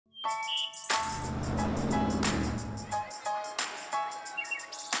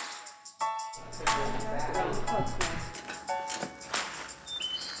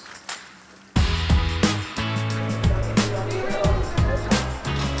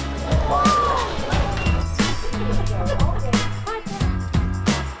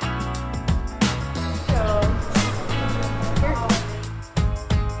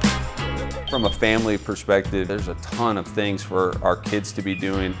From a family perspective, there's a ton of things for our kids to be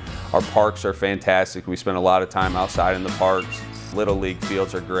doing. Our parks are fantastic. We spend a lot of time outside in the parks. Little league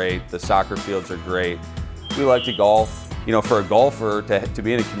fields are great. The soccer fields are great. We like to golf. You know, for a golfer to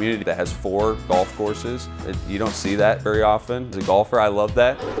be in a community that has 4 golf courses, you don't see that very often. As a golfer, I love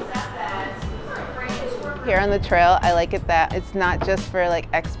that. Here on the trail, I like it that it's not just for like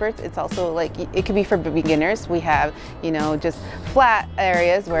experts, it's also like, it could be for beginners. We have, you know, just flat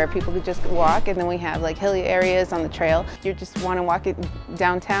areas where people could just walk, and then we have like hilly areas on the trail. You just want to walk it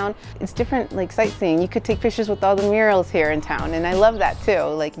downtown. It's different, like sightseeing. You could take pictures with all the murals here in town, and I love that too.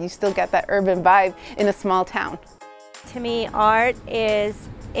 Like, you still get that urban vibe in a small town. To me, art is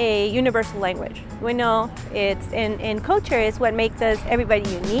a universal language. We know it's in culture is what makes us everybody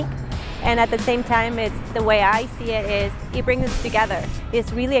unique. And at the same time, it's the way I see it is it brings us together.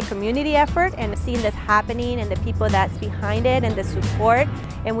 It's really a community effort, and seeing this happening and the people that's behind it and the support,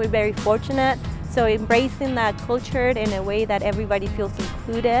 and we're very fortunate. So embracing that culture in a way that everybody feels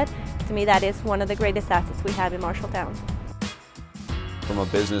included, to me that is one of the greatest assets we have in Marshalltown. From a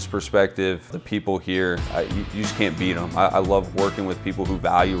business perspective, the people here, you just can't beat them. I love working with people who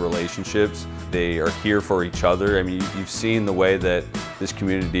value relationships. They are here for each other. I mean, you've seen the way that this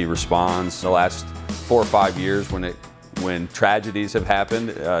community responds. The last 4 or 5 years when tragedies have happened,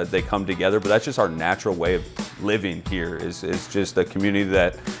 they come together, but that's just our natural way of living here, is just a community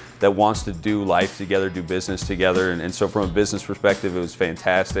that wants to do life together, do business together, and so from a business perspective, it was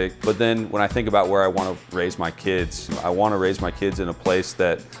fantastic. But then when I think about where I want to raise my kids, I want to raise my kids in a place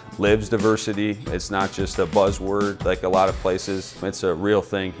that lives diversity. It's not just a buzzword like a lot of places. It's a real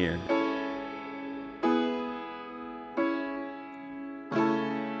thing here.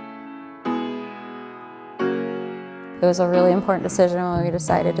 It was a really important decision when we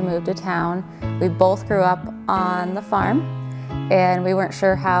decided to move to town. We both grew up on the farm, and we weren't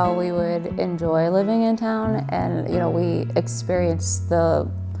sure how we would enjoy living in town, and you know, we experienced the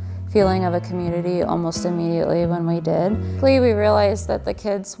feeling of a community almost immediately when we did. We realized that the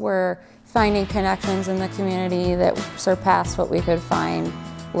kids were finding connections in the community that surpassed what we could find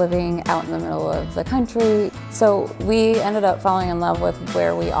living out in the middle of the country. So we ended up falling in love with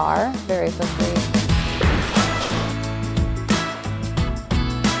where we are very quickly.